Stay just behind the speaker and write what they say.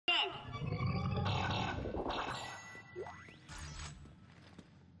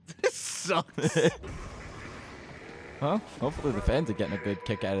sucks. Well, hopefully the fans are getting a good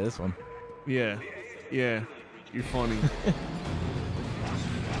kick out of this one. Yeah. Yeah. You're funny.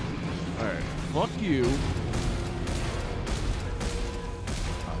 Alright. Fuck you.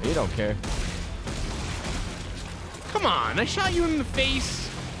 Oh, you don't care. Come on. I shot you in the face.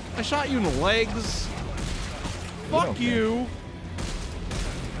 I shot you in the legs. Fuck you.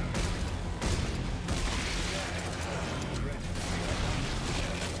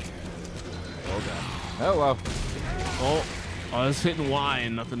 Oh, God. Oh, well. Oh, I was hitting Y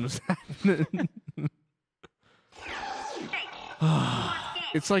and nothing was happening.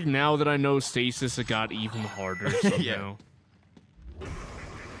 It's like now that I know stasis, it got even harder somehow. Yeah.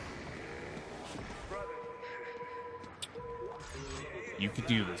 You could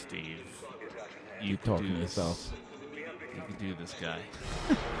do this, Dave. You could talking do to this. yourself. You could do this, guy.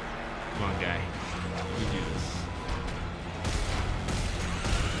 Come on, guy. You can do this.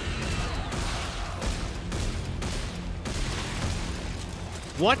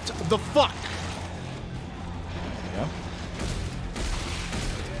 What the fuck? Yeah.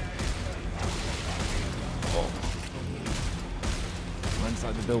 Oh. We're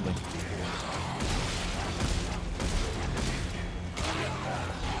inside the building.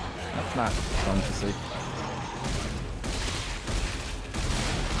 That's not fun to see.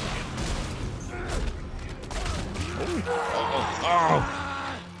 Oh.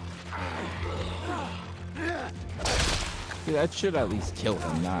 Dude, that should at least kill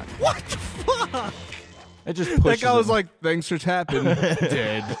him, not. What the fuck? It just pushes That guy was him. like, thanks for tapping.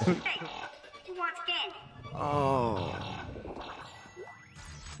 Dead. Hey, who wants candy? Oh.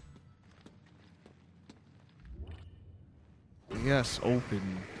 Yes,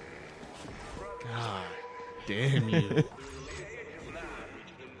 open. God damn you.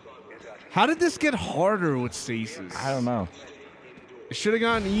 How did this get harder with stasis? I don't know. It should have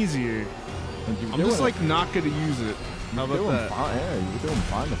gotten easier. I'm just like not gonna use it. How about that? Fine. Yeah, you were doing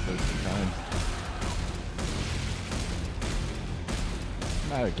fine the first two times.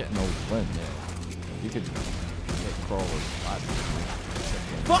 Matter of getting over Flint, yeah. You could get crawlers.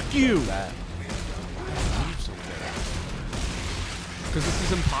 Fuck you! That. Because this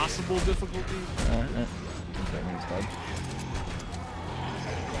is impossible difficulty. Alright. That means done.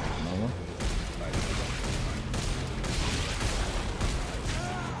 No one.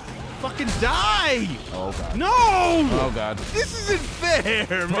 Fucking die! Oh god. No! Oh god. This isn't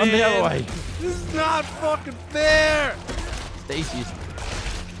fair, man. Run the other way. This is not fucking fair. Stacy's.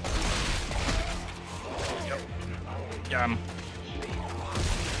 Got him.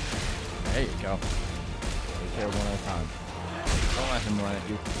 There you go. Take care one at a time. Don't let him run at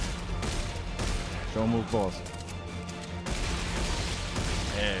you. Show him move balls.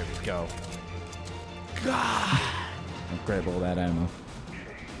 There we go. God. And grab all that ammo.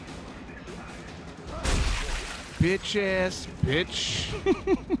 Bitch ass bitch.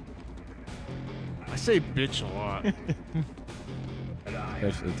 I say bitch a lot.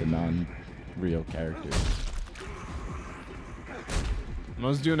 Especially to non-real characters. When I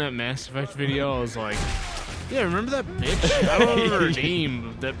was doing that Mass Effect video, I was like, yeah, remember that bitch? I don't remember her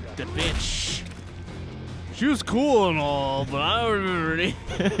name. The bitch. She was cool and all, but I don't remember her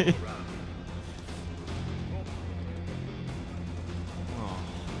name.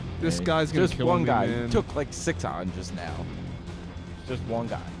 This guy's gonna just kill one me, guy. man. You took like 6 on just now. Just one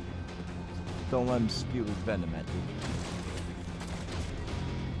guy. Don't let him spew his venom at you.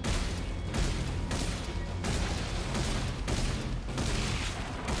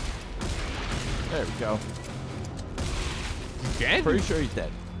 There we go. He's dead? Pretty sure he's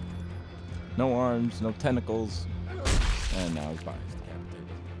dead. No arms, no tentacles, and now his body's decapitated.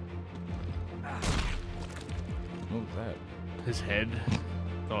 What was that? His head.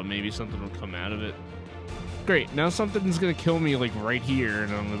 Thought maybe something would come out of it. Great, now something's gonna kill me like right here,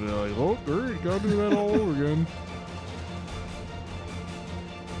 and I'm gonna be like, oh, great, gotta do that all over again.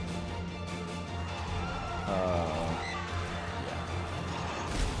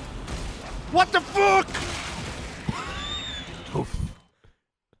 What the fuck? Oof.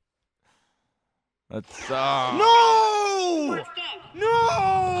 Let's No! Wants candy?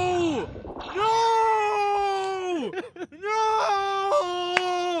 No! No!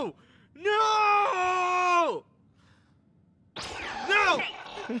 No! No! No!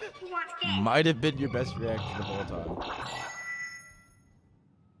 Hey, who wants candy? might have been your best reaction of all time.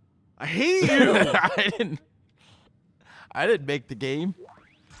 I hate you! I didn't make the game.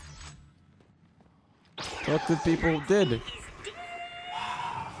 What the people did.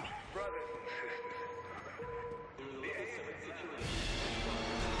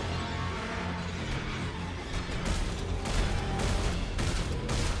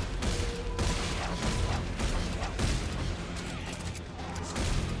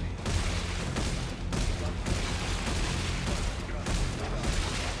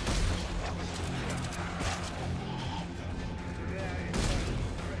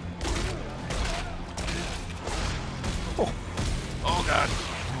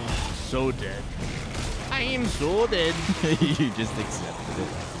 so dead. I am so dead. You just accepted it.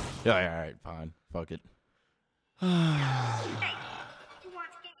 Yeah, all right, fine. Fuck it.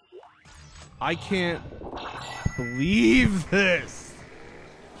 I can't believe this.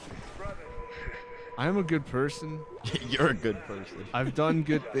 I'm a good person. You're a good person. I've done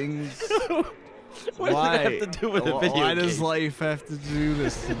good things. What does that have to do with a video Why game? does life have to do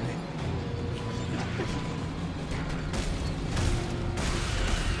this to me?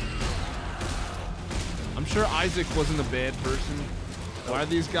 I'm sure Isaac wasn't a bad person. Why are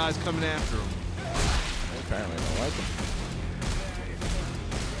these guys coming after him? Apparently I don't like him.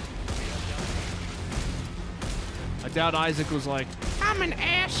 I doubt Isaac was like, I'm an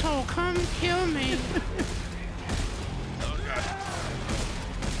asshole, come kill me.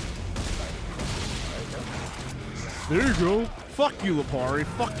 There you go. Fuck you, Lipari.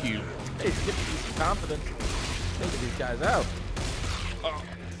 Fuck you. Hey, give me some confidence. Taking these guys out.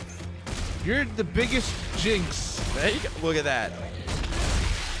 You're the biggest jinx. There you go. Look at that.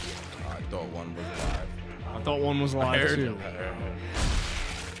 Oh, I thought one was alive. I thought one was I alive heard too. it. Look at that.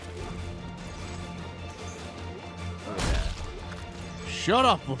 Shut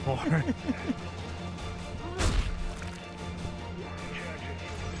up, Lipari.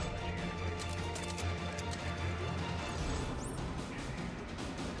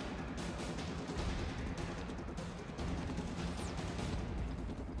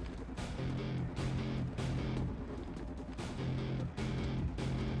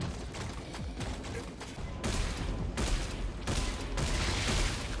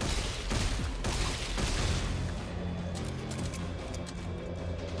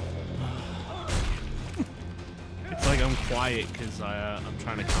 I'm quiet because I'm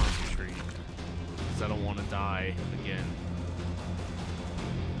trying to concentrate because I don't want to die again.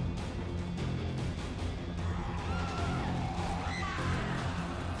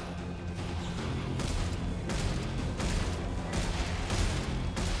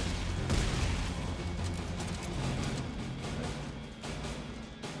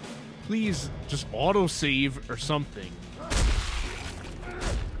 Please just auto-save or something.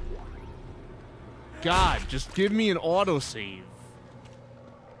 God, just give me an autosave.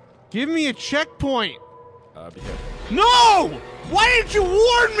 Give me a checkpoint. Be careful. No! Why didn't you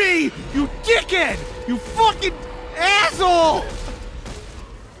warn me? You dickhead! You fucking asshole!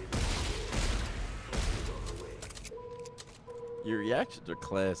 Your reactions are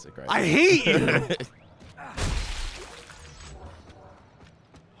classic, right? I hate you!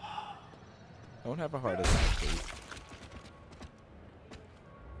 Don't have a heart attack, please.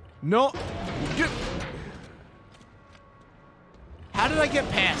 No. How did I get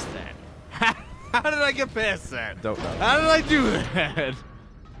past that? How did I get past that? Don't know. How did I do that?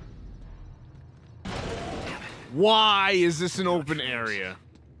 Why is this an open area?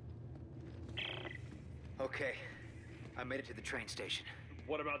 Okay, I made it to the train station.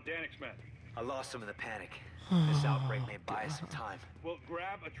 What about Danik's men? I lost some of the panic. This outbreak may buy us some time. Well,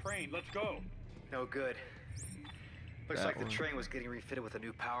 grab a train. Let's go. No good. Looks That like one. the train was getting refitted with a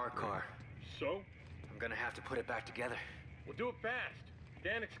new power car. So? I'm gonna have to put it back together. We'll do it fast.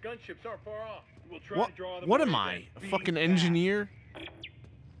 Danik's gunships aren't far off. We'll try What? to draw them. What away am I? then. A Be fucking fast. engineer?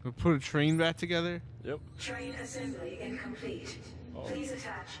 Who put a train back together? Yep. Train assembly incomplete. Please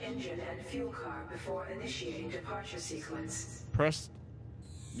attach engine and fuel car before initiating departure sequence. Press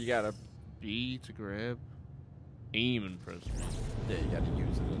You gotta, B to grab. Aim and press B. yeah, you gotta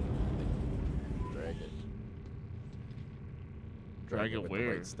use it and like, drag it. Drag it with where?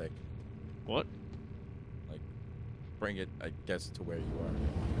 The right stick. What? Like, bring it, I guess, to where you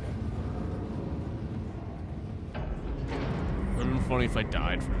are. It would have been funny if I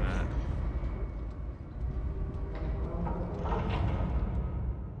died from that.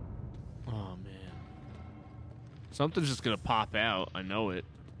 Oh, man. Something's just gonna pop out. I know it.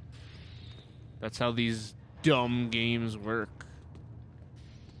 That's how these dumb games work.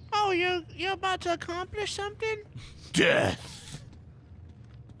 Oh, you're about to accomplish something? Death!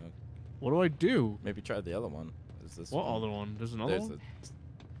 What do I do? Maybe try the other one. Is this What one? other one? There's another There's one?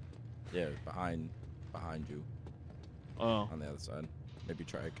 yeah, behind you Oh. on the other side. Maybe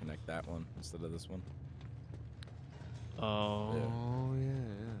try to connect that one instead of this one. Oh, yeah.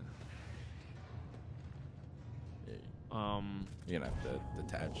 Yeah, you're gonna have to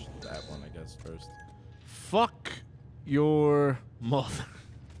detach that one, I guess, first. Fuck your mother.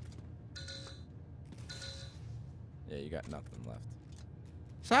 Yeah, you got nothing left.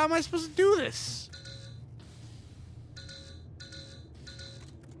 So how am I supposed to do this?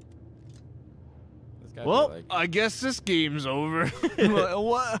 There's gotta Well, be, like, I guess this game's over.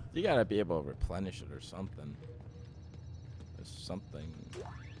 What? you gotta be able to replenish it or something. There's something.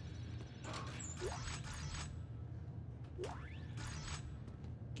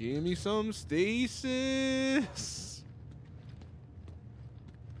 Give me some stasis.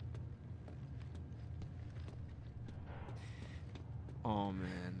 Oh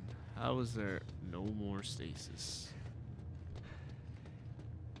man, how is there no more stasis?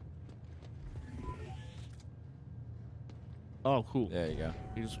 Oh, cool. There you go.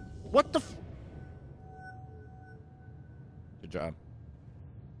 He's what the? Good job.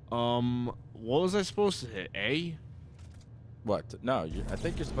 What was I supposed to hit? A? What? No, I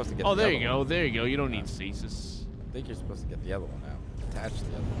think you're supposed to get. Oh, the there other you go. one. There you go. You don't need stasis. I think you're supposed to get the other one out. Attach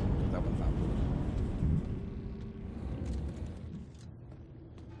the other one. 'Cause that one's not moving.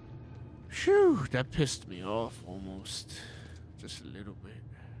 Phew, that pissed me off almost. Just a little bit.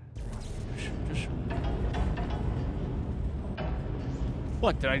 Just.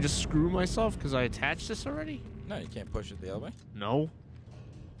 What? Did I just screw myself because I attached this already? No, you can't push it the other way. No.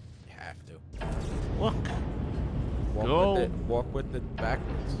 You have to. Look. Walk Go. with it. Walk with it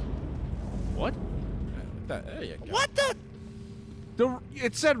backwards. What? There you go. What the?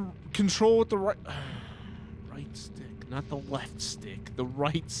 It said control with the right stick, not the left stick. The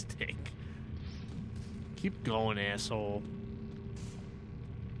right stick. Keep going, asshole.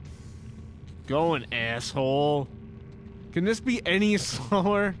 Keep going, asshole. Can this be any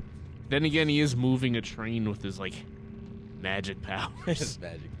slower? Then again, he is moving a train with his like magic powers. His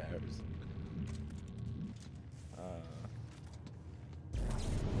magic powers.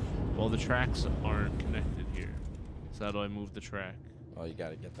 Well, the tracks aren't connected here. So how do I move the track? Oh, you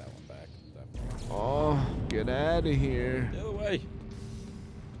gotta get that one back. Oh, get out of here. The other way.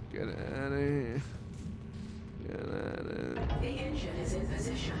 Get out of here. Get out of here. The engine is in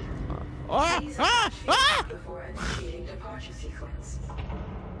position. Please Ah! attach Ah! before initiating departure sequence. I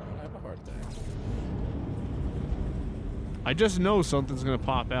have a heart attack. I just know something's gonna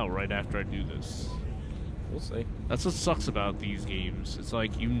pop out right after I do this. We'll see. That's what sucks about these games. It's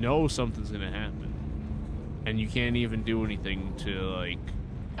like you know something's gonna happen, and you can't even do anything to like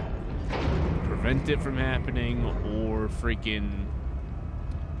prevent it from happening or freaking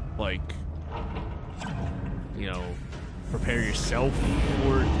like prepare yourself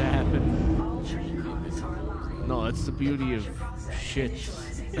for it to happen. All train cars are aligned. No, that's the beauty of Departure process shit.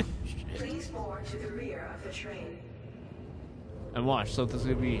 initializing. Please board to the rear of the train. And watch, something's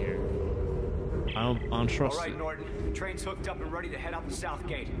gonna be here. I don't trust All right, it. Norton. The train's hooked up and ready to head out the south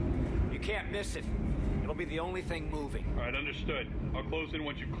gate. You can't miss it. It'll be the only thing moving. All right, understood. I'll close in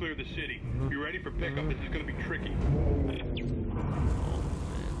once you clear the city. Be ready for pickup. This is going to be tricky.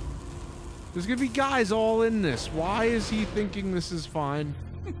 There's gonna be guys all in this. Why is he thinking this is fine?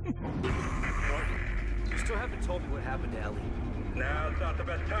 Norton, you still haven't told me what happened to Ellie. Now it's not the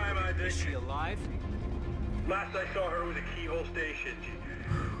best time, I think. Is she alive? Last I saw her was a keyhole station. She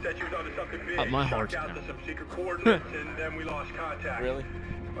said she was onto something big. My heart's Struck out down. to some secret coordinates, and then we lost contact. Really?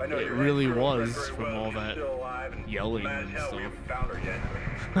 I know It your really ex-girlfriend was very from well. all She's that still alive, and yelling mad as and hell stuff. we haven't found her yet.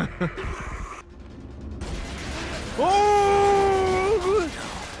 Oh!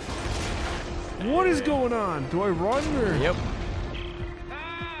 What is going on? Do I run or? Yep.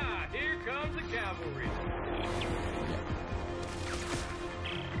 Ah, here comes the cavalry.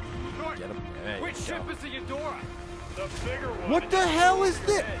 Get him. There you Which go. ship is the Eudora? The bigger one. What the hell is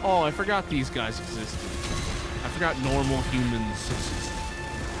this? Oh, I forgot these guys existed. I forgot normal humans exist.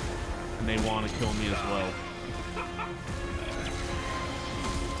 And they want to kill me as well.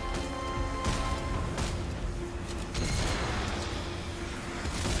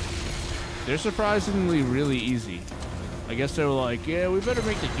 They're surprisingly really easy. I guess they were like, yeah, we better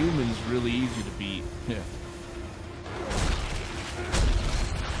make the humans really easy to beat. Yeah.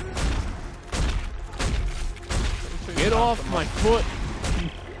 Get off my foot!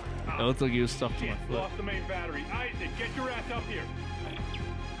 It looked like he was stuck to my foot. Lost the main battery. Isaac, get your ass up here.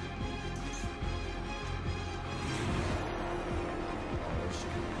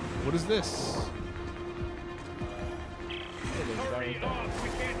 What is this? Hurry up. We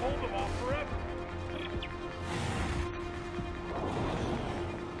can't hold them off forever.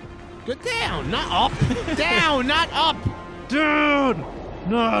 Get down, not up! Down, not up! Dude!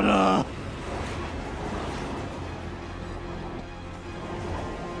 Not up!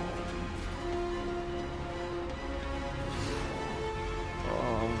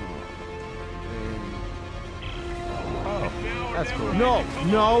 Oh, that's cool. No,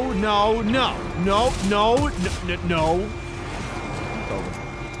 no, no, no, no, no, no, no. It's over.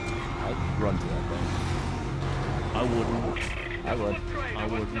 I'd run to that thing. I wouldn't. I would. I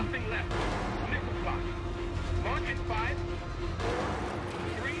wouldn't. Nothing left. Nickel box. Launch in 5,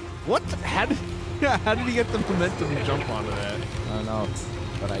 3. What? How did? Yeah, how did he get the momentum to jump onto that? I don't know,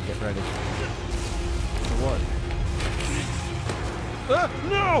 but I get ready. For what?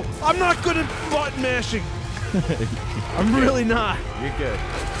 No! I'm not good at button mashing. I'm really not. You're good.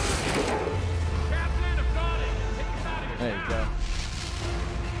 There you go.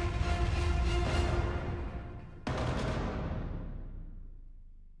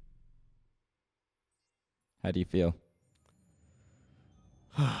 How do you feel?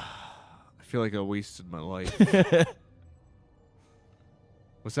 I feel like I wasted my life.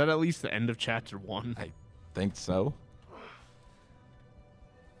 Was that at least the end of chapter 1? I think so.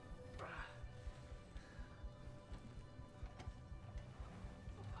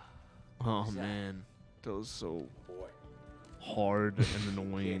 Oh man, that was so hard and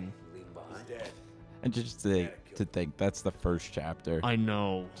annoying. And just to think, that's the first chapter. I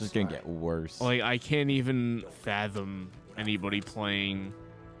know. It's just gonna get worse. Like, I can't even fathom anybody playing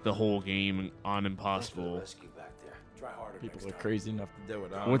the whole game on Impossible People are crazy enough to do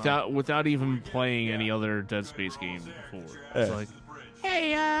it. without even playing any other Dead Space game before. It's like,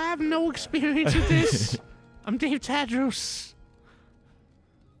 hey, I have no experience with this. I'm Dave Tadros.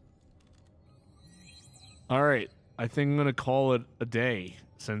 All right, I think I'm gonna call it a day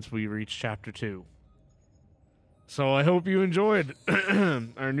since we reached chapter 2. So I hope you enjoyed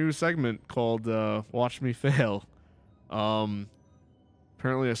our new segment called Watch Me Fail.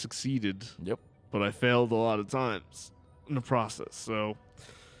 Apparently I succeeded. Yep. But I failed a lot of times in the process. So,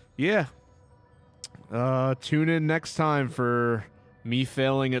 yeah. Tune in next time for me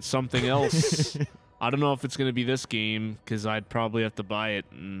failing at something else. I don't know if it's going to be this game, because I'd probably have to buy it,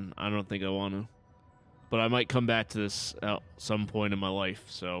 and I don't think I want to. But I might come back to this at some point in my life.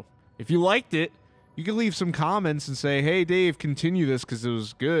 So, if you liked it, you can leave some comments and say, hey, Dave, continue this because it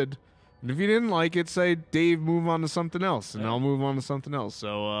was good. And if you didn't like it, say, Dave, move on to something else. And I'll move on to something else.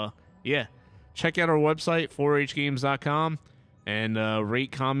 So, yeah. Check out our website, 4hgames.com. And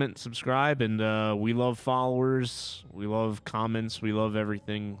rate, comment, subscribe. And we love followers. We love comments. We love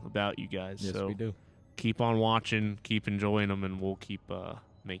everything about you guys. Yes, so we do. Keep on watching. Keep enjoying them. And we'll keep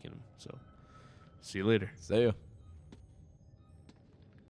making them. So, see you later. See ya.